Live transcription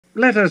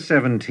Letter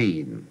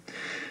 17.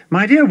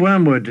 My dear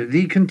Wormwood,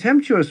 the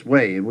contemptuous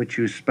way in which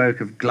you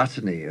spoke of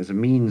gluttony as a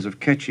means of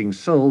catching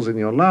souls in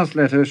your last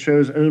letter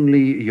shows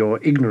only your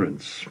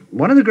ignorance.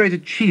 One of the great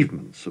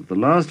achievements of the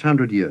last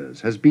 100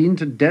 years has been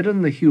to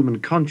deaden the human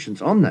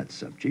conscience on that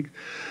subject,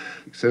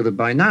 so that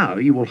by now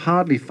you will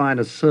hardly find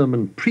a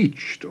sermon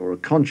preached or a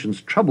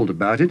conscience troubled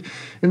about it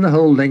in the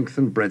whole length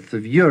and breadth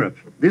of Europe.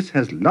 This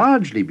has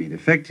largely been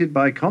effected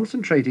by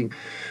concentrating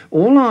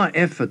all our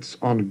efforts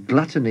on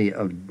gluttony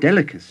of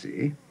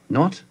delicacy,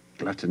 not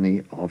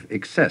gluttony of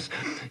excess.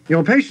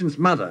 Your patient's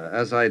mother,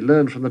 as I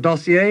learned from the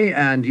dossier,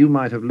 and you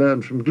might have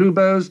learned from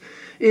Glubo's,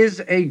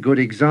 is a good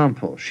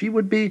example. She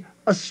would be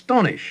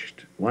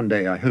astonished, one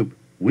day I hope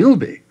will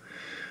be,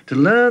 to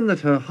learn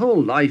that her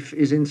whole life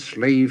is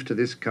enslaved to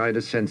this kind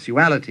of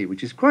sensuality,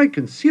 which is quite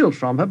concealed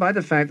from her by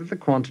the fact that the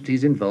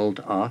quantities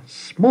involved are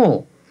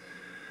small.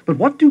 But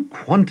what do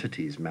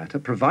quantities matter,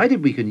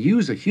 provided we can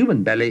use a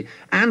human belly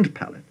and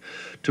palate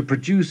to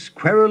produce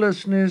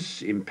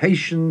querulousness,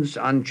 impatience,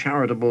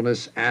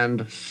 uncharitableness,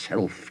 and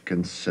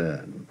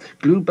self-concern?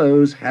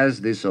 Glubo's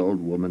has this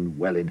old woman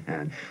well in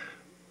hand.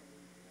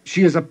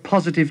 She is a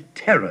positive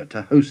terror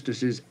to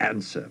hostesses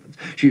and servants.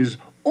 She is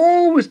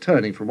always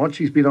turning from what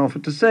she's been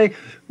offered to say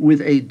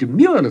with a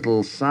demure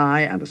little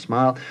sigh and a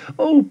smile.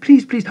 Oh,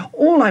 please, please,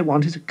 all I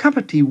want is a cup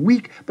of tea,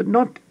 weak, but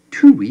not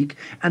too weak,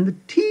 and the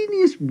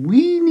teeniest,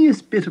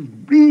 weeniest bit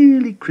of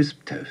really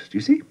crisp toast, you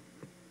see?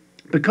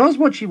 Because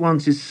what she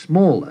wants is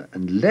smaller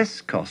and less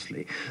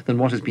costly than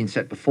what has been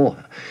set before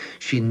her,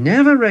 she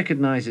never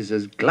recognizes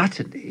as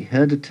gluttony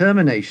her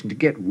determination to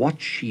get what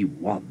she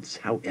wants,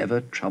 however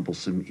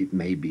troublesome it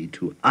may be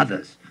to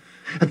others.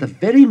 At the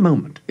very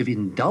moment of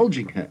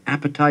indulging her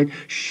appetite,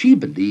 she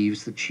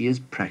believes that she is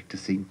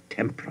practicing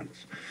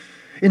temperance.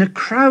 In a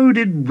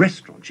crowded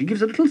restaurant, she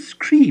gives a little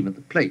scream at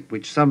the plate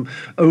which some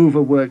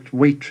overworked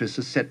waitress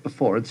has set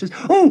before and says,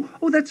 Oh,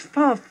 that's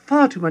far,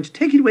 far too much.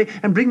 Take it away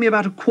and bring me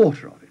about a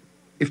quarter of it.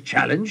 If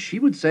challenged, she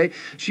would say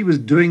she was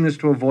doing this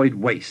to avoid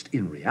waste.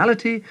 In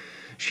reality,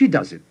 she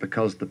does it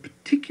because the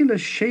particular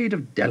shade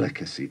of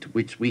delicacy to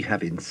which we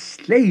have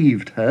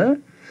enslaved her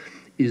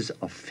is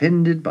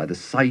offended by the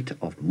sight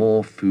of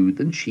more food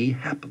than she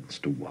happens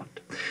to want.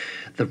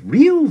 The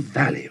real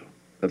value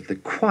of the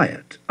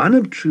quiet,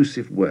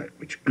 unobtrusive work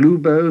which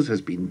Glubo's has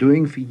been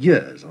doing for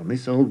years on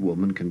this old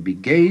woman can be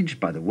gauged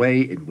by the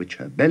way in which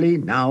her belly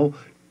now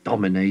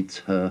dominates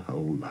her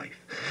whole life.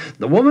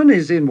 The woman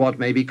is in what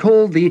may be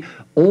called the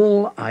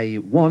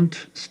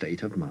all-I-want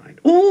state of mind.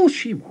 All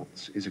she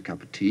wants is a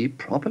cup of tea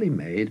properly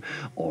made,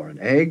 or an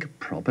egg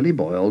properly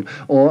boiled,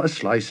 or a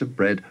slice of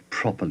bread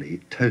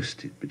properly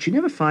toasted. But she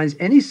never finds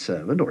any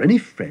servant or any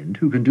friend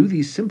who can do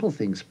these simple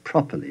things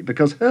properly,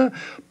 because her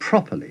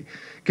properly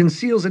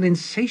conceals an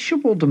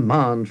insatiable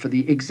demand for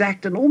the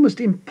exact and almost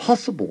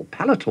impossible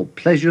palatal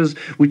pleasures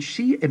which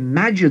she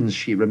imagines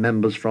she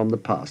remembers from the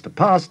past, a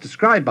past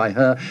described by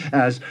her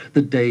as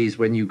the days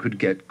when you could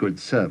get good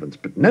servants,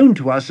 but known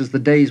to us as the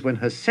days when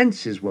her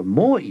senses were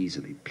more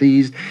easily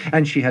pleased,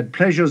 and she had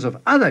pleasures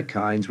of other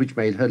kinds which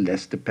made her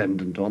less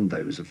dependent on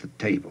those of the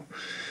table.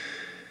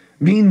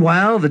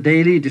 Meanwhile, the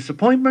daily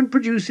disappointment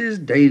produces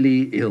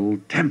daily ill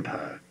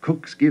temper.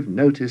 Cooks give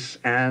notice,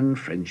 and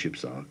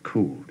friendships are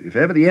cooled. If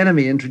ever the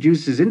enemy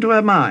introduces into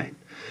her mind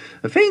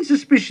a faint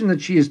suspicion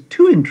that she is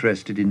too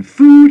interested in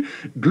food,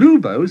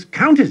 Glubo's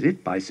counters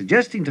it by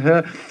suggesting to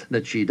her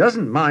that she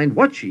doesn't mind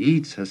what she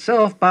eats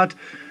herself, but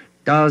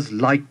does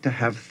like to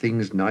have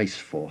things nice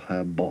for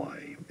her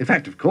boy. In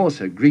fact, of course,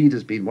 her greed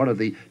has been one of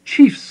the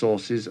chief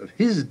sources of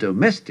his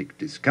domestic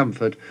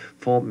discomfort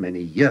for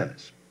many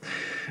years.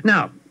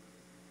 Now,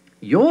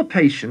 your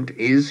patient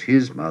is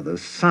his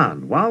mother's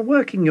son. While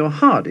working your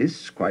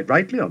hardest, quite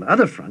rightly, on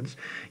other fronts,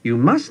 you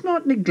must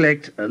not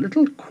neglect a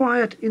little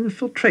quiet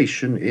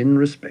infiltration in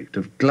respect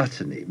of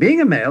gluttony.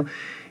 Being a male,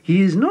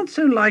 he is not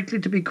so likely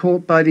to be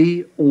caught by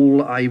the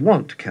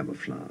all-I-want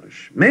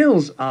camouflage.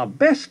 Males are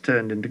best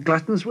turned into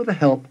gluttons with the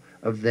help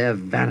of their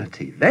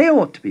vanity. They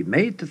ought to be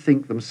made to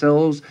think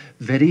themselves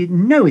very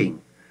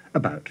knowing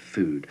about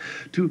food,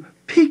 to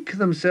pique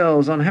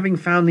themselves on having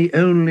found the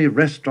only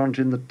restaurant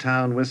in the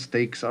town where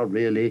steaks are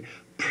really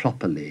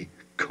properly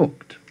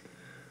cooked.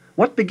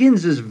 What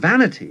begins as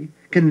vanity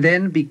can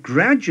then be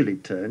gradually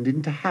turned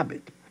into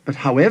habit. But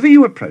however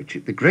you approach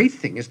it, the great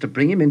thing is to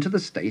bring him into the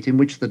state in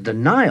which the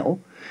denial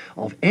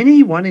of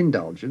any one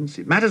indulgence,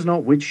 it matters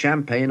not which,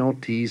 champagne or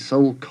tea,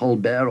 Sol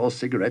Colbert or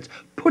cigarettes,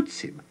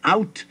 puts him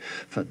out,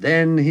 for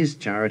then his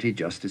charity,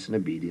 justice, and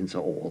obedience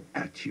are all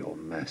at your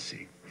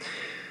mercy.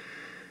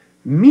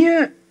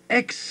 Mere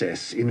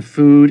excess in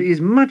food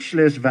is much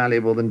less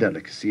valuable than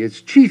delicacy.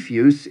 Its chief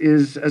use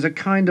is as a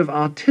kind of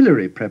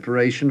artillery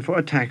preparation for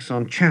attacks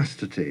on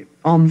chastity.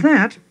 On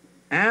that,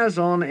 as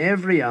on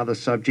every other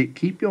subject,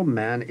 keep your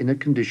man in a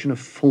condition of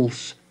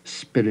false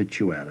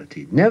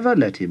spirituality. Never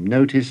let him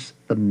notice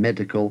the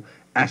medical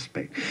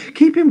aspect.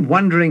 Keep him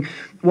wondering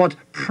what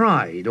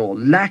pride or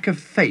lack of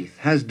faith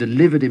has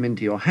delivered him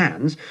into your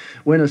hands,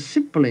 when a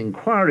simple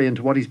inquiry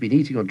into what he's been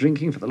eating or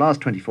drinking for the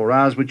last 24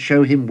 hours would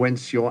show him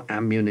whence your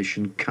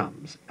ammunition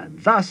comes, and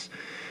thus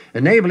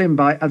enable him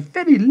by a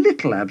very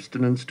little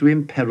abstinence to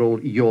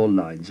imperil your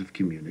lines of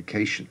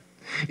communication.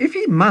 If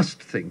he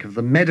must think of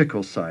the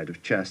medical side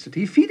of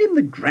chastity, feed him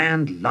the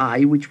grand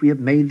lie which we have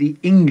made the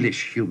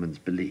English humans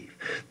believe,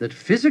 that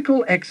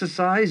physical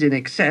exercise in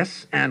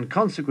excess and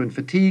consequent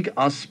fatigue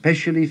are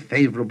specially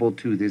favourable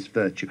to this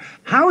virtue.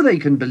 How they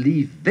can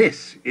believe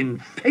this in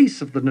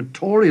face of the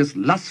notorious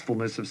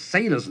lustfulness of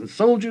sailors and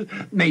soldiers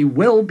may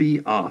well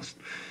be asked.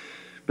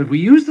 But we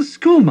use the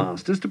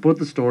schoolmasters to put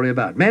the story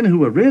about, men who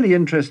were really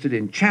interested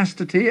in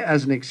chastity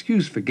as an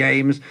excuse for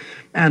games,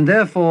 and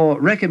therefore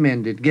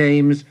recommended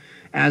games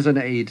as an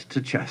aid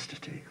to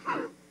chastity.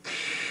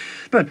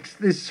 But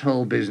this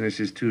whole business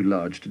is too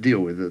large to deal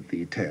with at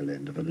the tail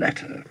end of a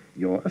letter.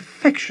 Your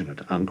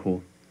affectionate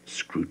uncle,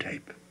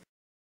 Screwtape.